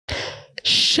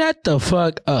shut the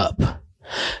fuck up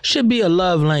should be a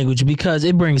love language because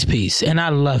it brings peace and I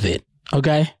love it.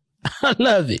 Okay? I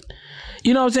love it.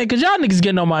 You know what I'm saying? Because y'all niggas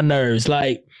getting on my nerves.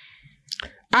 Like,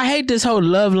 I hate this whole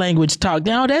love language talk.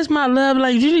 Now, that's my love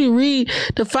language. You need to read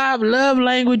the 5 love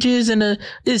languages and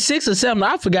it's 6 or 7.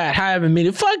 I forgot however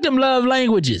many. Fuck them love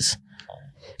languages.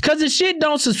 Because the shit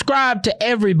don't subscribe to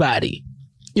everybody.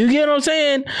 You get what I'm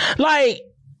saying? Like,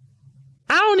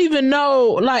 I don't even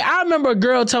know. Like, I remember a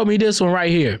girl told me this one right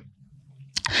here.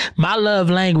 My love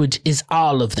language is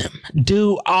all of them.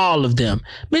 Do all of them.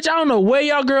 Bitch, I don't know where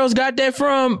y'all girls got that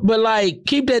from, but like,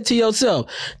 keep that to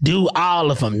yourself. Do all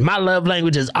of them. My love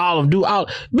language is all of them. Do all.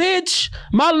 Bitch,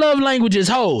 my love language is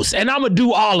hoes, and I'm going to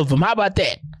do all of them. How about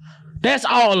that? That's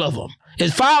all of them.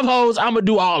 It's 5 hoes. I'm going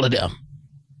to do all of them.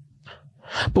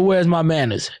 But where's my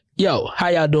manners? Yo, how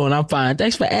y'all doing? I'm fine.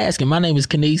 Thanks for asking. My name is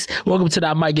Kanice. Welcome to the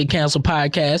I Might Get Canceled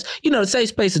podcast. You know, the safe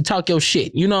space to talk your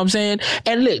shit. You know what I'm saying?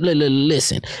 And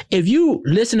listen, if you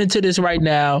listening to this right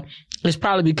now, it's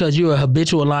probably because you're a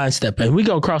habitual line stepper. And we're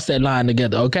going to cross that line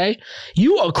together, okay?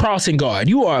 You are a crossing guard.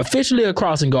 You are officially a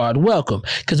crossing guard. Welcome.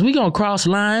 Because we're going to cross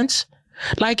lines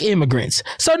like immigrants.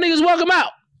 So niggas, welcome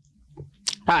out.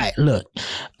 All right, look.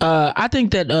 I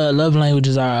think that love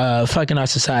languages are fucking our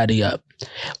society up.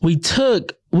 We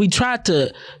tried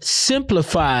to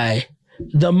simplify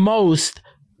the most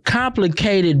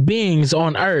complicated beings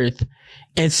on earth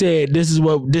and said, this is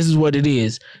what it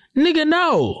is. Nigga,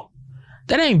 no.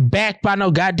 That ain't backed by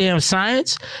no goddamn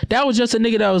science. That was just a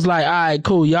nigga that was like, all right,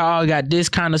 cool. Y'all all got this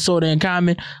kind of sort of in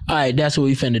common. All right, that's what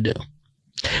we finna do.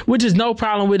 Which is no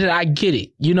problem with it. I get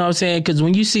it. You know what I'm saying? Because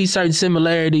when you see certain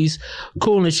similarities,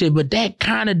 cool and shit, but that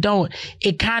kind of don't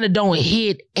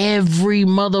hit every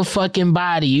motherfucking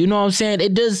body. You know what I'm saying?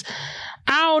 It does.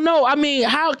 I don't know. I mean,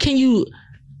 how can you?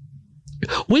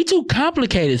 We too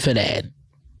complicated for that.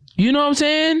 You know what I'm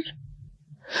saying?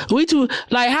 We too,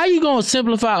 like, how you gonna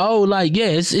simplify? Oh, like, yeah,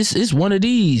 it's one of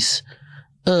these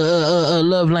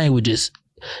love languages.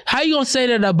 How you gonna say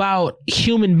that about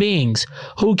human beings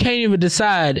who can't even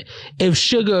decide if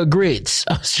sugar or grits,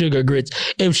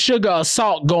 if sugar or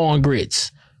salt go on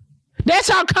grits? That's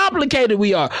how complicated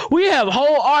we are. We have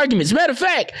whole arguments. Matter of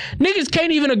fact, niggas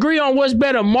can't even agree on what's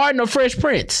better, Martin or Fresh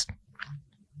Prince.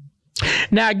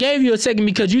 Now, I gave you a second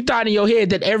because you thought in your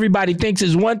head that everybody thinks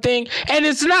is one thing, and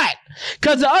it's not.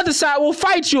 Because the other side will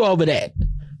fight you over that.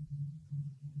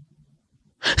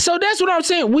 So that's what I'm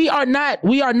saying. We are not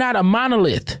a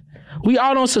monolith. We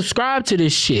all don't subscribe to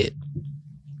this shit.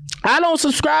 I don't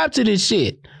subscribe to this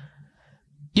shit.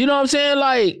 You know what I'm saying?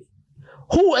 Like,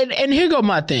 who, and here go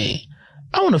my thing.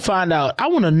 I want to find out, I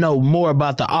want to know more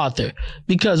about the author,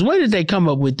 because where did they come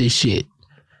up with this shit?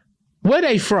 Where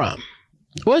they from?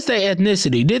 What's their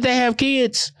ethnicity? Did they have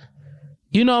kids?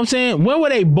 You know what I'm saying? When were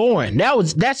they born?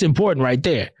 That's important right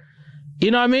there. You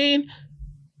know what I mean?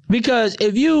 Because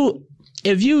if you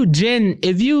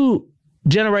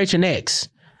Generation X,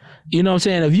 you know what I'm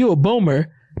saying? If you a boomer,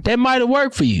 that might have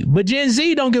worked for you. But Gen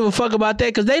Z don't give a fuck about that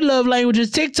because they love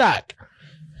languages TikTok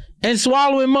and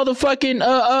swallowing motherfucking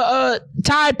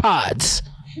Tide Pods.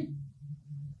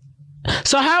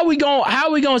 So how we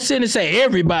gonna sit and say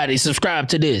everybody subscribe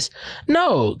to this?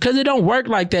 No, because it don't work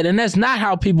like that, and that's not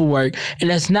how people work, and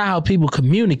that's not how people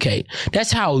communicate.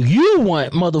 That's how you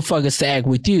want motherfuckers to act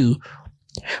with you.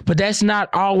 But that's not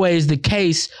always the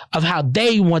case of how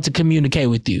they want to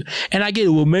communicate with you. And I get it.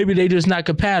 Well, maybe they just not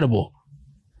compatible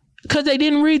because they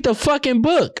didn't read the fucking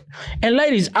book. And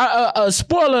ladies,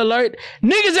 spoiler alert,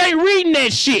 niggas ain't reading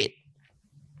that shit.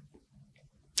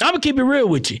 I'm gonna keep it real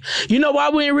with you. You know why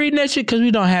we ain't reading that shit? Because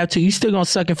we don't have to. You still gonna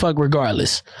suck and fuck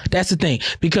regardless. That's the thing.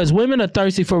 Because women are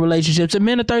thirsty for relationships and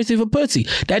men are thirsty for pussy.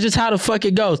 That's just how the fuck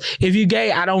it goes. If you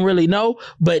gay, I don't really know,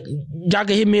 but y'all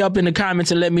can hit me up in the comments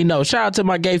and let me know. Shout out to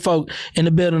my gay folk in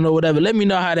the building or whatever. Let me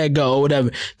know how that go or whatever.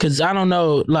 Because I don't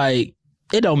know, like,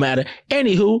 it don't matter.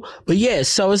 Anywho, but yes,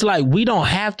 so it's like we don't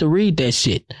have to read that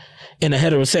shit in a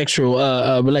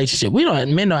heterosexual relationship.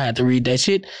 Men don't have to read that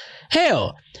shit.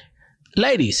 Hell,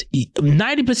 ladies,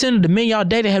 90% of the men y'all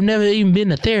dated have never even been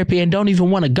to therapy and don't even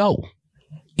want to go.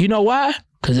 You know why?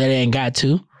 Because they ain't got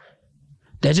to.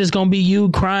 That's just going to be you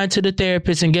crying to the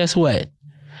therapist, and guess what?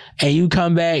 And you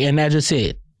come back and that's just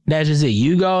it. That's just it.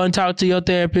 You go and talk to your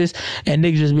therapist and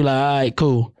niggas just be like, all right,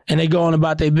 cool. And they go on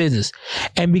about their business.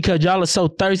 And because y'all are so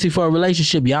thirsty for a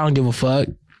relationship, y'all don't give a fuck.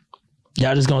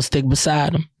 Y'all just going to stick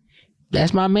beside them.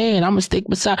 That's my man. I'm going to stick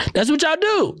beside. That's what y'all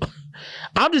do.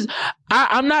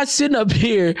 I'm not sitting up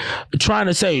here trying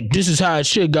to say this is how it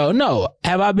should go. No.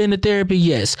 Have I been to therapy?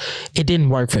 Yes. It didn't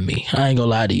work for me. I ain't gonna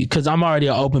lie to you, because I'm already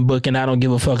an open book and I don't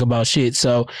give a fuck about shit.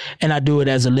 So, and I do it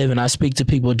as a living. I speak to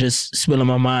people just spilling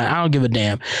my mind. I don't give a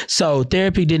damn. So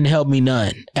therapy didn't help me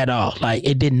none at all. Like,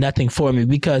 it did nothing for me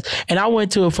and I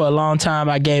went to it for a long time.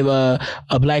 I gave a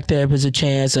black therapist a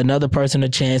chance, another person a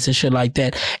chance and shit like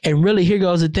that. And really, here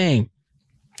goes the thing.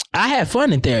 I had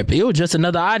fun in therapy. It was just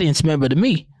another audience member to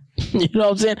me. You know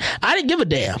what I'm saying? I didn't give a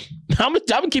damn. I'm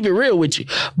gonna keep it real with you.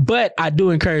 But I do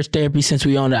encourage therapy, since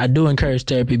we own it. I do encourage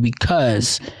therapy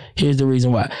because here's the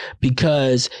reason why.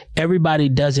 Because everybody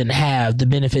doesn't have the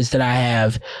benefits that I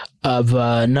have of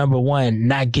number one,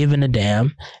 not giving a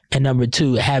damn, and number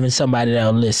two, having somebody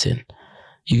that'll listen.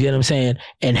 You get what I'm saying?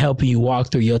 And helping you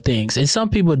walk through your things. And some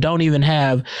people don't even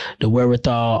have the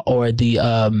wherewithal or the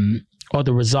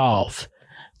resolve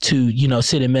to, you know,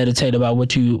 sit and meditate about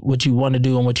what you want to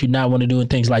do and what you not want to do and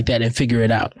things like that and figure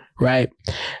it out, right?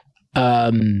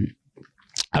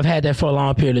 I've had that for a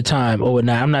long period of time or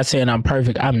whatnot. I'm not saying I'm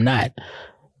perfect. I'm not.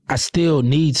 I still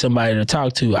need somebody to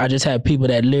talk to. I just have people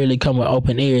that literally come with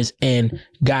open ears and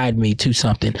guide me to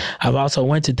something. I've also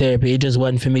went to therapy. It just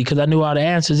wasn't for me because I knew all the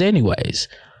answers anyways.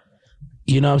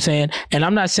 You know what I'm saying? And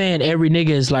I'm not saying every nigga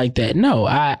is like that. No,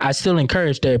 I still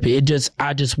encourage therapy. It just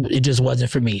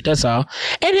wasn't for me. That's all.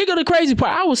 And here go the crazy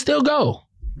part. I will still go.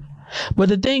 But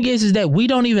the thing is that we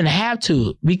don't even have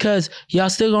to, because y'all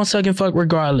still gonna suck and fuck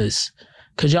regardless.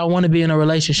 Cause y'all want to be in a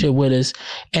relationship with us.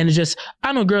 And it's just,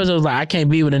 I know girls that was like, I can't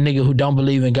be with a nigga who don't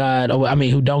believe in God, or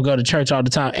who don't go to church all the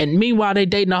time. And meanwhile, they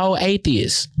dating a whole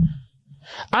atheist.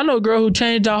 I know a girl who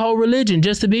changed her whole religion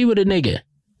just to be with a nigga.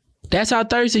 That's how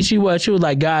thirsty she was. She was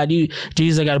like, God,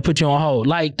 Jesus, I got to put you on hold.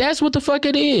 Like, that's what the fuck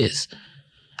it is.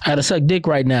 I got to suck dick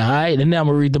right now, all right? And then I'm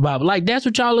going to read the Bible. Like, that's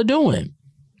what y'all are doing.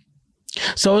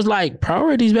 So it's like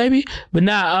priorities, baby. But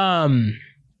now,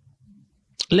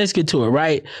 let's get to it,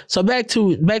 right? So back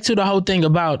to the whole thing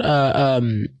about,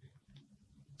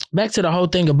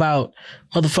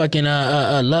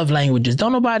 motherfucking love languages.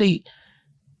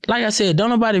 Like I said,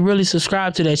 don't nobody really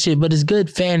subscribe to that shit, but it's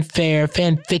good fanfare,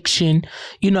 fan fiction.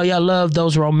 You know, y'all love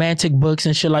those romantic books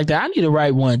and shit like that. I need to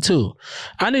write one too.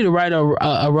 I need to write a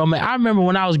romance. I remember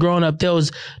when I was growing up, there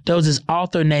was this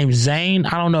author named Zane.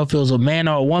 I don't know if it was a man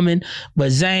or a woman, but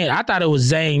Zane, I thought it was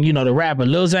Zane, you know, the rapper,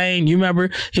 Lil Zane. You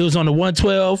remember? He was on the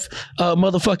 112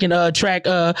 motherfucking track,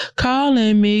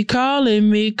 calling me.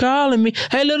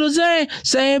 Hey, little Zane,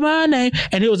 say my name.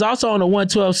 And he was also on the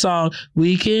 112 song,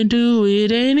 We Can Do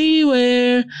It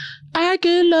Anywhere. I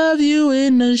can love you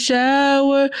in the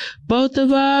shower. Both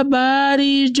of our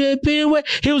bodies dripping wet.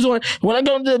 He was on, when I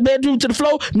go to the bedroom to the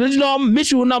floor, you know, I'm miss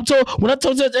you when I'm told, when I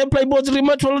told you and play boys to the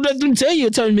much, let me tell you,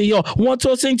 telling me, yo,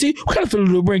 112 sing to you? What kind of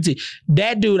feeling do it bring to you?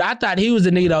 That dude, I thought he was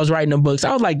the nigga that was writing them books.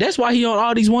 I was like, that's why he on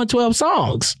all these 112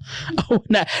 songs.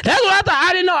 Now, that's what I thought.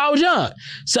 I didn't know. I was young.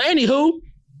 So anywho,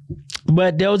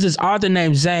 but there was this author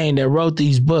named Zane that wrote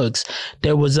these books.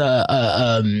 There was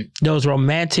those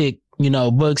romantic, you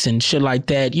know, books and shit like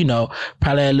that, you know,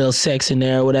 probably had a little sex in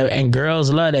there or whatever. And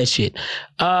girls love that shit.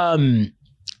 To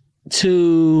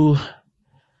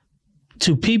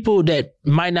people that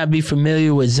might not be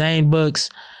familiar with Zane books,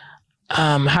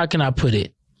 how can I put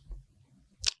it?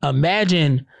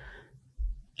 Imagine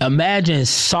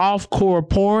softcore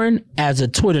porn as a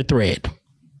Twitter thread.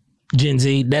 Gen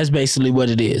Z, that's basically what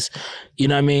it is. You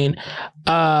know what I mean?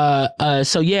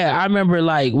 So yeah, I remember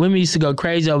like women used to go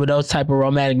crazy over those type of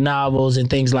romantic novels and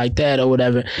things like that or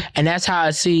whatever. And that's how I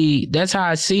see,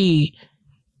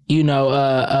 you know,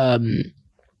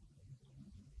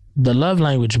 the love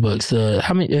language books.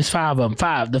 There's 5 of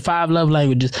them, the 5 love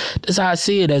languages. That's how I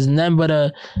see it, as none but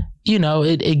a, you know,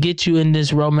 it gets you in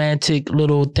this romantic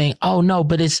little thing. Oh no,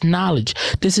 but it's knowledge.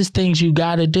 This is things you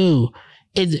gotta do.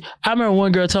 I remember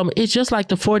one girl told me, it's just like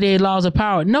the 48 laws of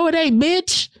power. No, it ain't,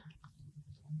 bitch.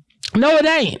 No, it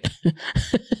ain't.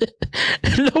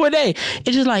 No, it ain't.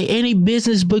 It's just like any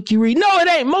business book you read. No, it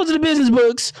ain't. Most of the business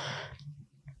books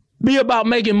be about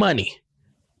making money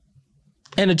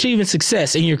and achieving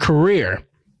success in your career.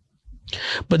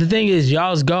 But the thing is,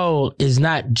 y'all's goal is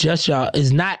not just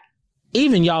is not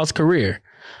even y'all's career.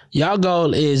 Y'all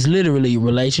goal is literally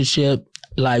relationship,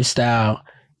 lifestyle,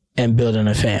 and building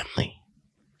a family.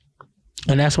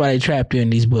 And that's why they trapped you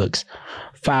in these books.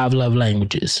 5 love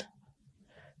languages.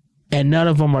 And none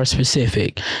of them are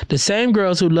specific. The same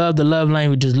girls who love the love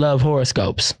languages love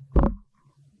horoscopes.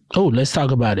 Oh, let's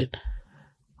talk about it.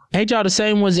 Ain't y'all the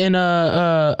same ones in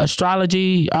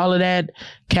astrology, all of that,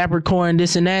 Capricorn,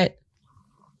 this and that?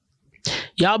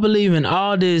 Y'all believe in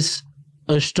all this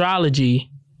astrology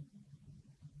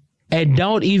and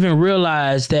don't even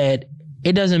realize that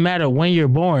it doesn't matter when you're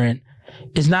born.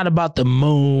 It's not about the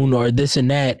moon or this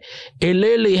and that. It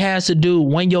literally has to do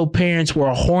when your parents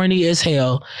were horny as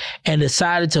hell and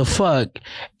decided to fuck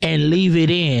and leave it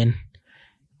in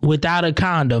without a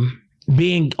condom,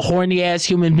 being horny ass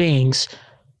human beings,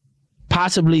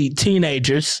 possibly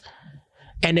teenagers,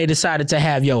 and they decided to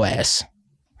have your ass.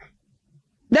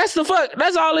 That's the fuck.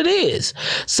 That's all it is.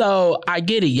 So I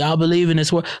get it. Y'all believe in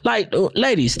this world. Like,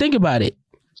 ladies, think about it.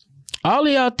 All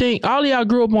of y'all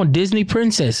grew up on Disney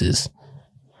princesses.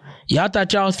 Y'all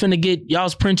thought y'all was finna get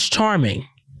y'all's Prince Charming.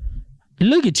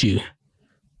 Look at you.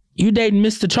 You dating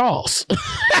Mr. Charles.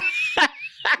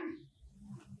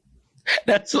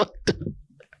 That's what.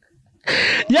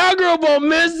 Y'all grew up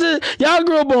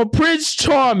on Prince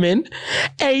Charming,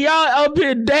 and y'all up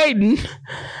here dating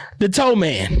the toe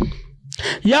man.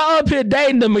 Y'all up here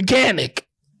dating the mechanic.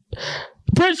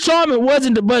 Prince Charming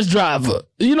wasn't the bus driver.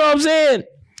 You know what I'm saying?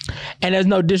 And there's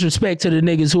no disrespect to the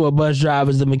niggas who are bus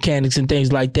drivers, the mechanics and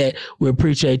things like that. We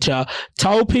appreciate y'all.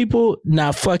 Told people,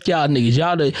 nah, fuck y'all niggas.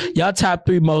 Y'all top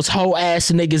 3 most hoe ass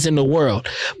niggas in the world.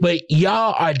 But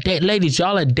y'all are ladies,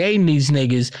 y'all are dating these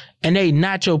niggas and they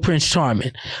not your Prince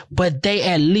Charming. But they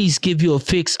at least give you a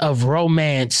fix of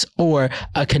romance or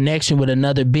a connection with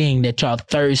another being that y'all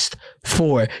thirst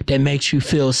for that makes you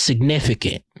feel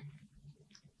significant.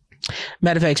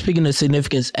 Matter of fact, speaking of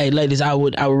significance, hey ladies, I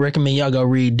would recommend y'all go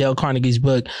read Dale Carnegie's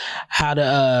book, how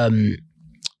to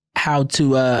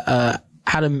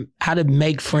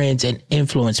make friends and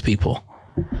influence people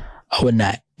or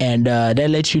whatnot. And that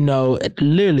lets you know,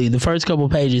 literally the first couple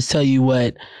pages tell you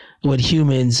what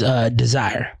humans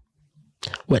desire,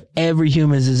 what every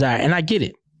human's desire. And I get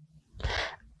it.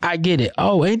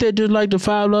 Oh, ain't that just like the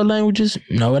 5 love languages?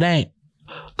 No, it ain't.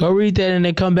 Go read that and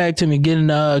then come back to me, get in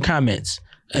the comments.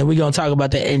 And we're going to talk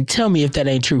about that and tell me if that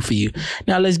ain't true for you.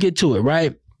 Now, let's get to it,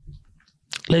 right?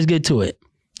 Let's get to it.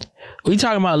 We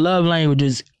talking about love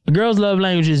languages. Girls' love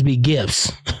languages be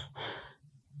gifts.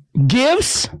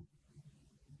 Gifts?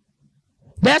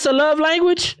 That's a love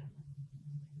language?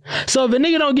 So if a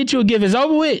nigga don't get you a gift, it's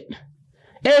over with.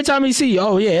 Every time he see you,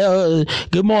 oh, yeah,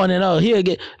 good morning. Oh, he'll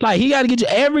get, like, he got to get you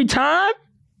every time?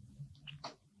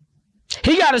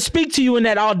 He got to speak to you in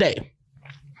that all day.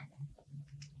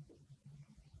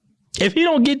 If he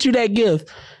don't get you that gift,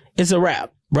 it's a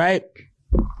wrap, right?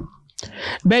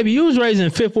 Baby, you was raised in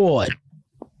 5th Ward.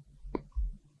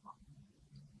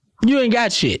 You ain't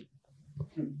got shit.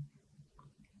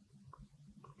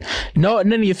 No,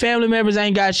 none of your family members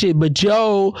ain't got shit, but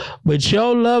your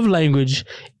love language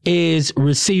is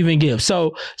receiving gifts.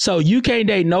 So you can't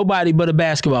date nobody but a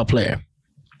basketball player.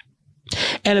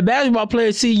 And a basketball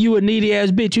player see you a needy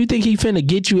ass bitch. You think he finna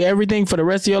get you everything for the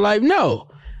rest of your life? No.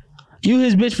 You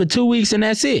his bitch for 2 weeks and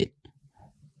that's it.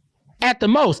 At the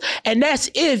most. And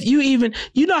that's if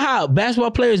you know how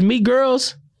basketball players meet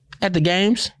girls at the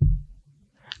games?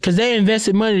 Because they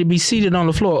invested money to be seated on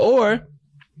the floor. Or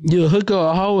you a hooker or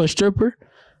a hoe or a stripper.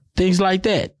 Things like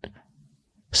that.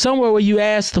 Somewhere where you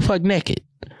ass the fuck naked.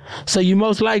 So you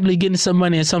most likely getting some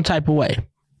money in some type of way.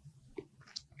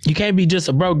 You can't be just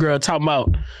a broke girl talking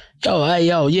about,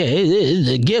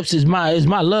 the gifts is my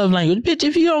love language. Bitch,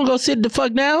 if you don't go sit the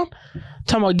fuck down,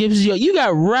 talking about gifts, you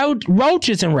got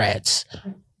roaches and rats.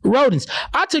 Rodents.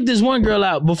 I took this one girl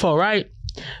out before, right?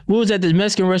 We was at this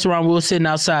Mexican restaurant. We were sitting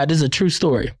outside. This is a true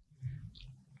story.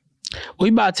 We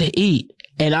about to eat,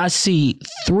 and I see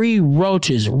 3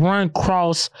 roaches run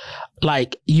across,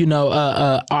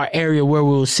 our area where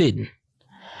we were sitting.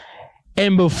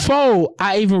 And before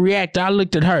I even reacted, I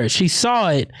looked at her. She saw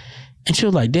it, and she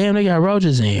was like, damn, they got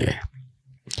roaches in here.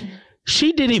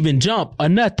 She didn't even jump or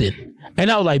nothing.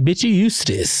 And I was like, bitch, you used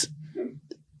to this.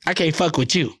 I can't fuck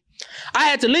with you. I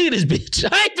had to leave this bitch.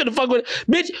 I ain't finna fuck with it.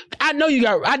 Bitch, I know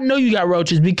you got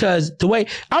roaches because the way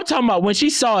I'm talking about, when she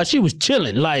saw it, she was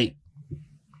chilling. Like,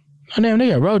 oh damn,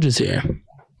 they got roaches here.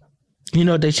 You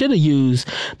know, they should have used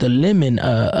the lemon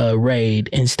raid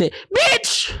instead.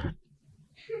 Bitch!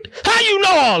 How you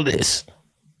know all this?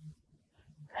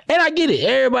 And I get it.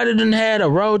 Everybody done had a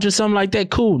roach or something like that.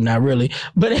 Cool. Not really.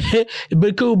 But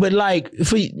cool. But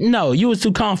you was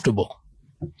too comfortable.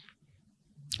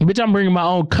 Bitch, I'm bringing my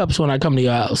own cups when I come to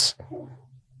your house.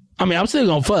 I mean, I'm still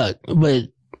gonna fuck, but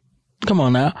come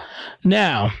on now.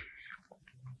 Now,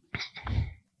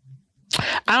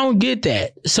 I don't get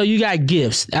that. So you got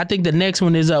gifts. I think the next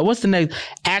one is, what's the next?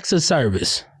 Acts of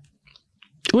service.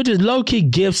 Which is low-key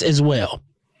gifts as well.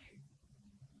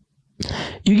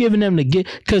 You giving them the gift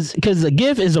because the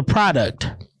gift is a product,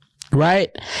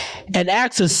 right? And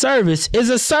acts of service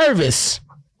is a service,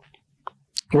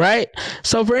 right?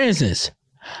 So for instance,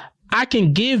 I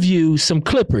can give you some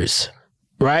clippers,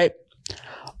 right?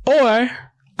 Or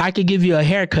I could give you a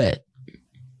haircut.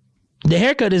 The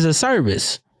haircut is a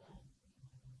service.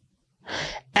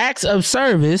 Acts of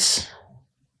service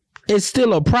is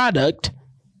still a product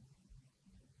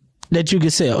that you can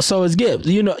sell. So it's gifts.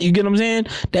 You know, you get what I'm saying?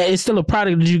 That it's still a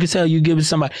product that you can sell, you give it to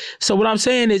somebody. So what I'm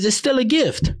saying is it's still a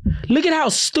gift. Look at how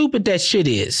stupid that shit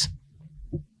is.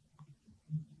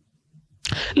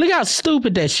 Look how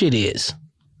stupid that shit is.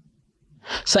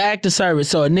 So act of service.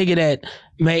 So a nigga that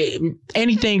made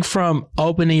anything from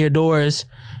opening your doors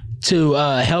to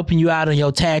helping you out on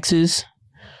your taxes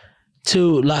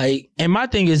to like, and my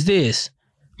thing is this,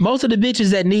 most of the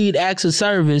bitches that need acts of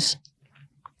service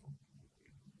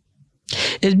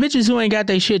is bitches who ain't got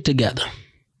their shit together.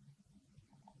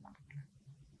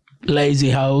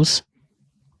 Lazy hoes.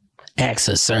 Acts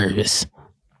of service.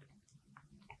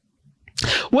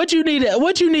 What you need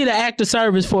an act of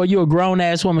service for? You a grown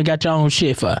ass woman, got your own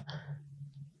shit for.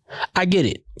 I get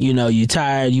it. You know, you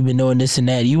tired, you've been doing this and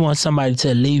that. You want somebody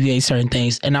to alleviate certain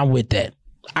things, and I'm with that.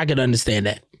 I could understand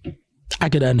that. I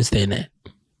could understand that.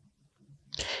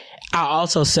 I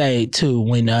also say too,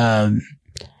 when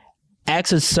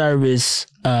acts of service,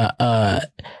 if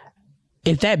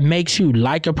that makes you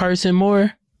like a person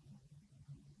more,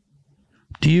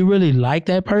 do you really like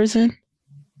that person?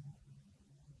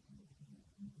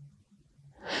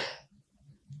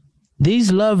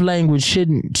 These love language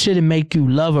shouldn't make you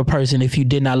love a person if you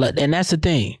did not love. And that's the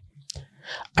thing.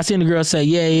 I seen a girl say,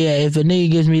 yeah, if a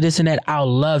nigga gives me this and that, I'll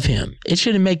love him. It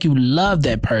shouldn't make you love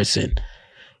that person.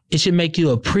 It should make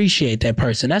you appreciate that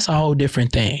person. That's a whole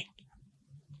different thing.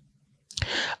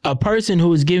 A person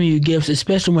who is giving you gifts,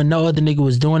 especially when no other nigga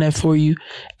was doing that for you,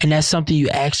 and that's something you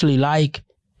actually like,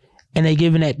 and they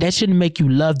giving that shouldn't make you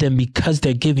love them because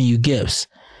they're giving you gifts.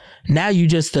 Now you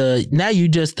just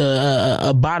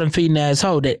a bottom feeding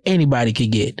asshole that anybody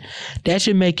could get. That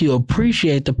should make you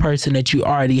appreciate the person that you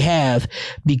already have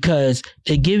because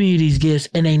they're giving you these gifts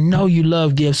and they know you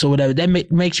love gifts or whatever.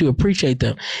 That makes you appreciate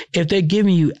them. If they're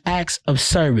giving you acts of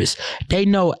service, they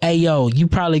know, hey, yo, you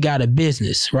probably got a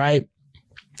business, right?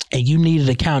 And you need an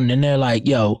accountant, and they're like,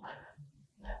 yo,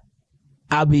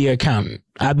 I'll be your accountant.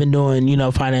 I've been doing,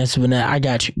 finance and that. I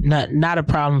got you. Not a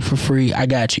problem, for free. I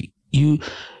got you.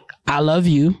 I love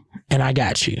you and I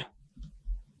got you.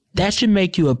 That should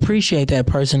make you appreciate that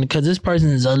person because this person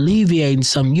is alleviating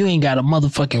something you ain't got to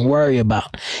motherfucking worry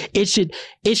about. It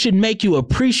should make you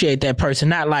appreciate that person.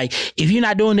 Not like, if you're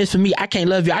not doing this for me, I can't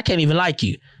love you. I can't even like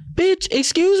you. Bitch,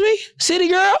 excuse me? City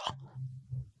girl?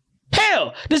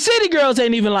 Hell, the city girls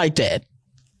ain't even like that.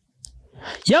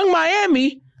 Young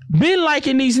Miami been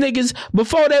liking these niggas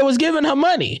before they was giving her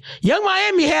money. Young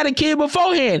Miami had a kid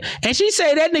beforehand, and she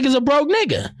say that nigga's a broke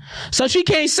nigga. So she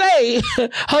can't say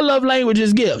her love language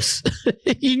is gifts.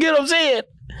 You get what I'm saying?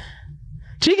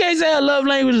 She can't say her love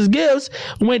language is gifts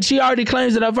when she already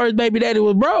claims that her first baby daddy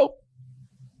was broke.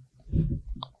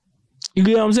 You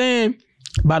get what I'm saying?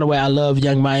 By the way, I love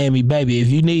Young Miami, baby.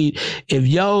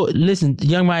 Listen,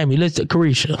 Young Miami, listen,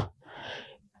 Carisha.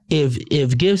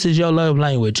 If gifts is your love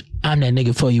language, I'm that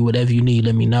nigga for you. Whatever you need,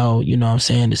 let me know. You know what I'm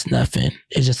saying? It's nothing.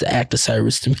 It's just an act of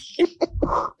service to me.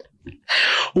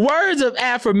 Words of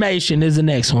affirmation is the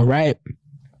next one, right?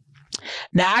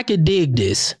 Now, I could dig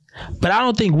this, but I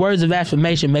don't think words of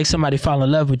affirmation make somebody fall in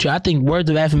love with you. I think words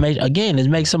of affirmation, again, is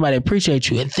make somebody appreciate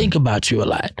you and think about you a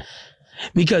lot.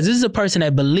 Because this is a person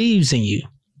that believes in you.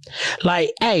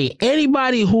 Like, hey,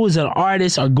 anybody who is an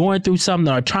artist or going through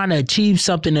something or trying to achieve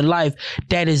something in life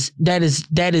that is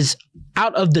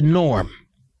out of the norm.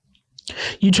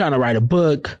 You trying to write a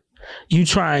book, you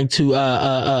trying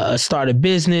to start a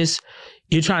business,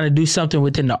 you're trying to do something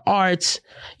within the arts,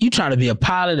 you trying to be a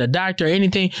pilot, a doctor,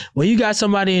 anything. When you got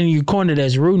somebody in your corner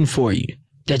that's rooting for you,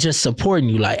 that's just supporting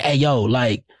you, like, hey, yo,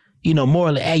 like,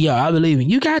 morally, hey, yo, I believe in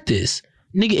you. Got this.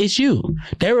 Nigga, it's you.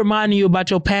 They're reminding you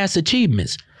about your past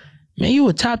achievements. Man, you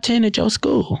were top 10 at your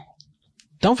school.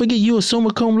 Don't forget you were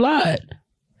summa cum laude.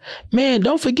 Man,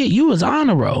 don't forget you was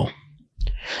honor roll.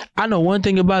 I know one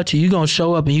thing about you. You're going to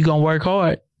show up and you're going to work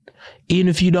hard. Even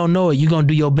if you don't know it, you're going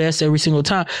to do your best every single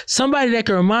time. Somebody that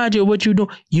can remind you of what you do,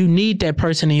 you need that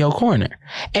person in your corner.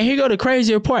 And here go the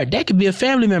crazier part. That could be a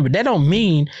family member. That don't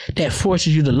mean that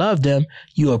forces you to love them.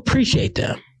 You appreciate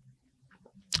them.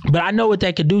 But I know what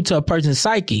that could do to a person's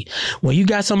psyche. When you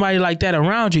got somebody like that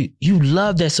around you, you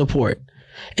love that support.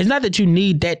 It's not that you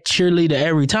need that cheerleader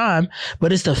every time,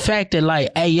 but it's the fact that, like,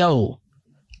 hey, yo,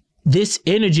 this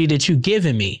energy that you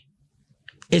giving me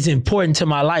is important to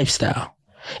my lifestyle.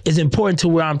 It's important to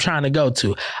where I'm trying to go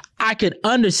to. I could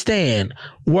understand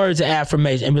words of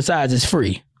affirmation. And besides, it's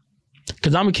free.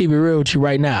 Cause I'm gonna keep it real with you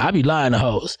right now. I be lying to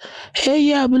hoes. Hell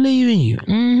yeah, I believe in you.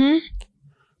 Mm-hmm.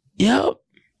 Yep.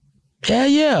 Hell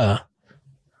yeah.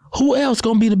 Who else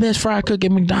gonna be the best fried cook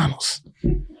at McDonald's?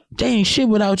 They ain't shit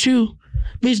without you.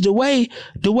 Bitch, the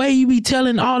way you be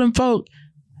telling all them folk,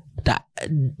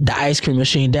 the ice cream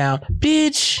machine down.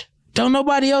 Bitch, don't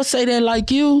nobody else say that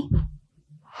like you.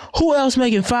 Who else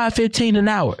making $5.15 an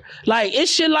hour? Like,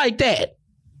 it's shit like that.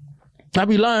 I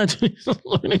be lying to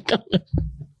you.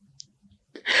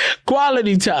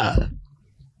 Quality time.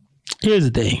 Here's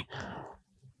the thing.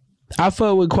 I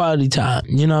fuck with quality time.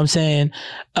 You know what I'm saying?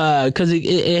 Because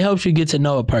it helps you get to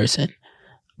know a person.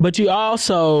 But you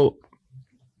also,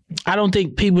 I don't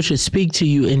think people should speak to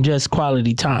you in just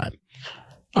quality time.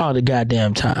 All the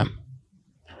goddamn time.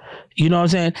 You know what I'm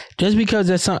saying? Just because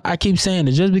that's something, I keep saying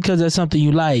it, just because that's something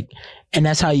you like and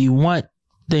that's how you want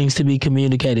things to be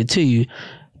communicated to you,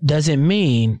 doesn't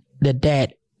mean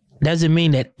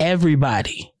that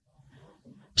everybody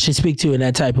should speak to you in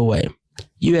that type of way.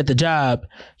 You at the job,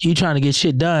 you trying to get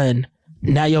shit done.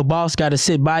 Now your boss got to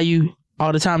sit by you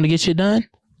all the time to get shit done.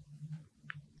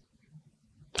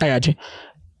 I got you.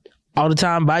 All the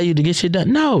time by you to get shit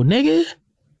done. No, nigga.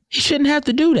 He shouldn't have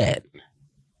to do that.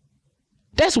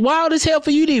 That's wild as hell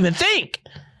for you to even think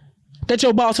that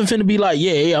your boss is finna be like,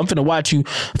 yeah, I'm finna watch you,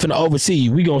 finna oversee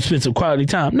you. We gonna spend some quality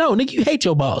time. No, nigga, you hate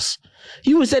your boss.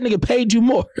 You wish that nigga paid you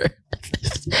more.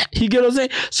 You get what I'm saying?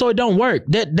 So it don't work.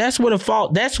 That's where the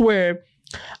fault. That's where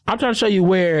I'm trying to show you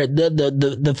where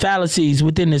the fallacies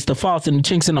within this, the faults and the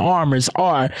chinks in the armors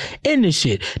are in this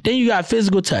shit. Then you got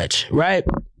physical touch, right?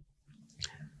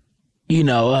 You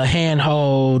know, a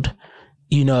handhold.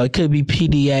 You know, it could be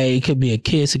PDA, it could be a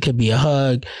kiss, it could be a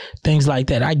hug, things like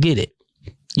that. I get it.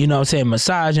 You know what I'm saying?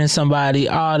 Massaging somebody,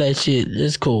 all that shit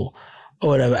is cool or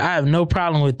whatever. I have no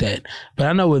problem with that. But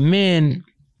I know with men,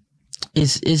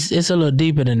 it's a little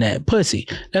deeper than that. Pussy.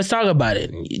 Let's talk about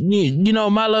it. You know,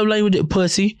 my love language is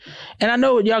pussy. And I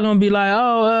know y'all gonna be like,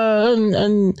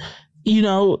 you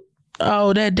know,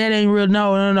 oh, that ain't real.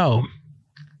 No.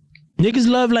 Niggas'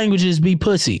 love languages be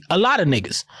pussy. A lot of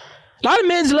niggas. A lot of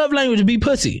men's love language be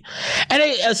pussy. And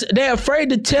they're afraid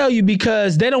to tell you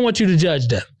because they don't want you to judge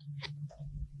them.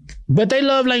 But they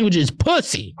love language is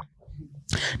pussy.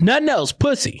 Nothing else,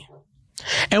 pussy.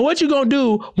 And what you gonna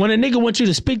do when a nigga wants you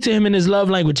to speak to him in his love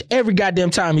language every goddamn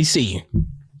time he see you?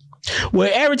 Well,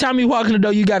 every time you walk in the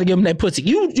door, you gotta give him that pussy.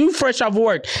 You fresh off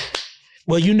work.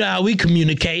 Well, you know how we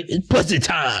communicate. It's pussy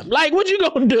time. Like, what you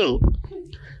gonna do?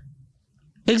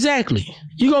 Exactly.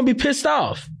 You gonna be pissed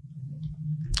off.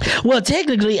 Well,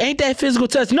 technically, ain't that physical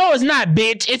touch? No, it's not,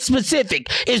 bitch. It's specific.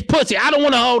 It's pussy. I don't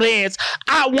want to hold hands.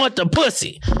 I want the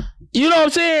pussy. You know what I'm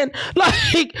saying?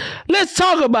 Like, let's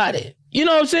talk about it. You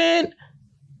know what I'm saying?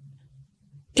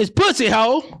 It's pussy,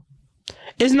 ho.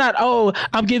 It's not, oh,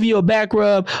 I'm giving you a back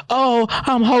rub. Oh,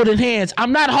 I'm holding hands.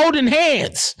 I'm not holding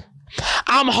hands.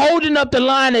 I'm holding up the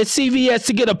line at CVS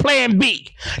to get a plan B.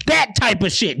 That type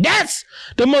of shit. That's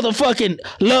the motherfucking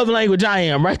love language I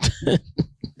am, right?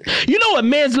 You know what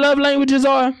men's love languages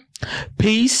are?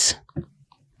 Peace.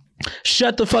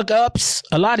 Shut the fuck ups.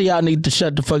 A lot of y'all need to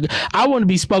shut the fuck up. I want to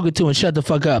be spoken to and shut the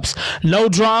fuck ups. No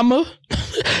drama.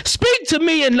 Speak to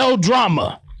me in no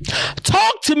drama.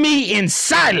 Talk to me in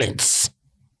silence.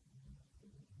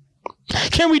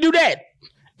 Can we do that?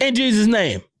 In Jesus'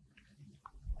 name.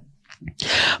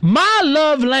 My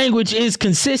love language is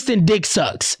consistent dick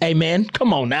sucks. Amen.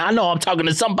 Come on now. I know I'm talking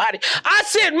to somebody. I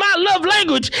said my love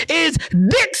language is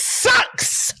dick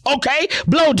sucks. Okay.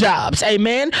 Blowjobs.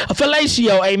 Amen. A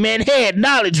fellatio. Amen. Head,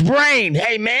 knowledge, brain.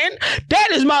 Amen. That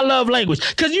is my love language.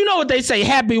 Because you know what they say,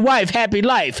 happy wife, happy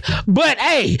life. But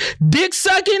hey, dick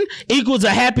sucking equals a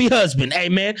happy husband.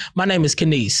 Amen. My name is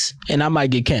Kenise and I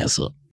might get canceled.